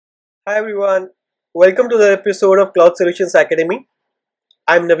Hi everyone, welcome to the episode of Cloud Solutions Academy.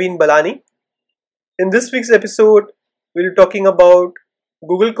 I'm Naveen Balani. In this week's episode, we'll be talking about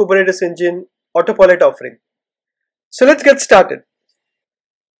Google Kubernetes Engine Autopilot offering. So let's get started.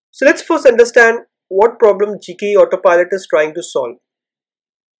 So let's first understand what problem GKE Autopilot is trying to solve.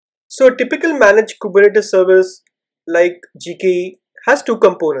 So a typical managed Kubernetes service like GKE has two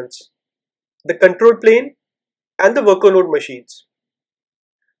components, the control plane and the worker node machines.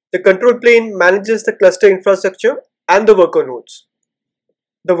 The control plane manages the cluster infrastructure and the worker nodes.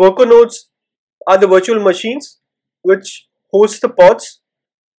 The worker nodes are the virtual machines which host the pods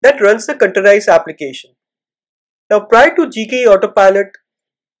that runs the containerized application. Now prior to GKE Autopilot,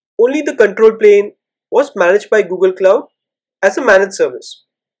 only the control plane was managed by Google Cloud as a managed service.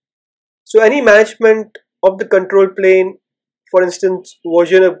 So any management of the control plane, for instance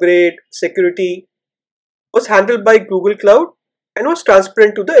version upgrade, security, was handled by Google Cloud and was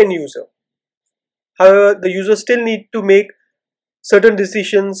transparent to the end user. However, the user still need to make certain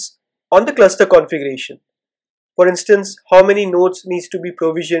decisions on the cluster configuration. For instance, how many nodes needs to be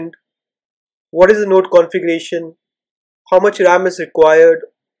provisioned, what is the node configuration, how much RAM is required,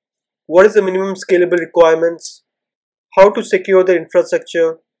 what is the minimum scalable requirements, how to secure the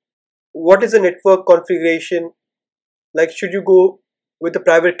infrastructure, what is the network configuration, like should you go with a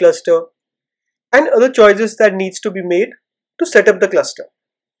private cluster, and other choices that needs to be made to set up the cluster.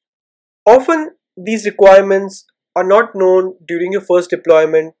 Often these requirements are not known during your first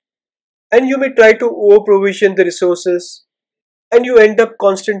deployment and you may try to over provision the resources and you end up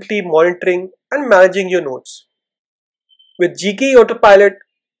constantly monitoring and managing your nodes. With GKE Autopilot,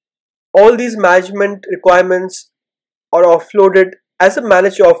 all these management requirements are offloaded as a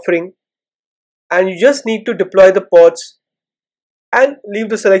managed offering and you just need to deploy the pods and leave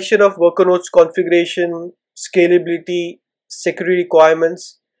the selection of worker nodes configuration, scalability, security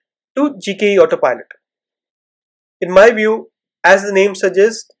requirements to GKE Autopilot. In my view, as the name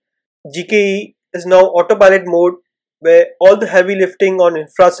suggests, GKE is now autopilot mode where all the heavy lifting on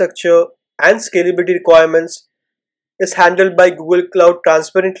infrastructure and scalability requirements is handled by Google Cloud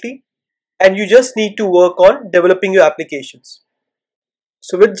transparently and you just need to work on developing your applications.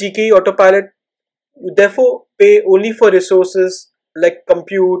 So with GKE Autopilot, you therefore pay only for resources like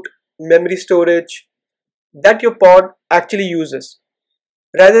compute, memory storage that your pod actually uses,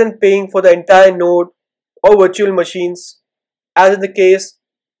 rather than paying for the entire node or virtual machines as in the case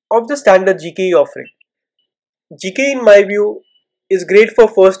of the standard GKE offering. GKE in my view is great for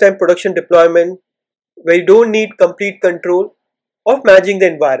first time production deployment where you don't need complete control of managing the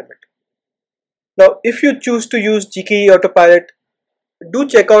environment. Now if you choose to use GKE Autopilot, do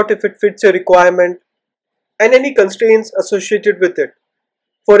check out if it fits your requirement and any constraints associated with it.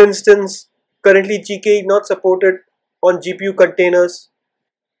 For instance, currently GKE not supported on GPU containers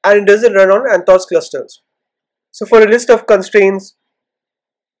and it doesn't run on Anthos clusters. So for a list of constraints,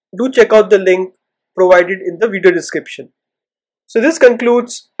 do check out the link provided in the video description. So this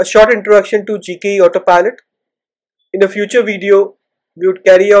concludes a short introduction to GKE Autopilot. In a future video, we would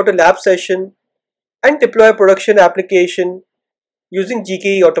carry out a lab session and deploy a production application using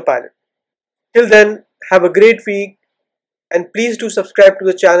GKE Autopilot. Till then, have a great week and please do subscribe to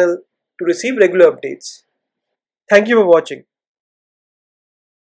the channel to receive regular updates. Thank you for watching.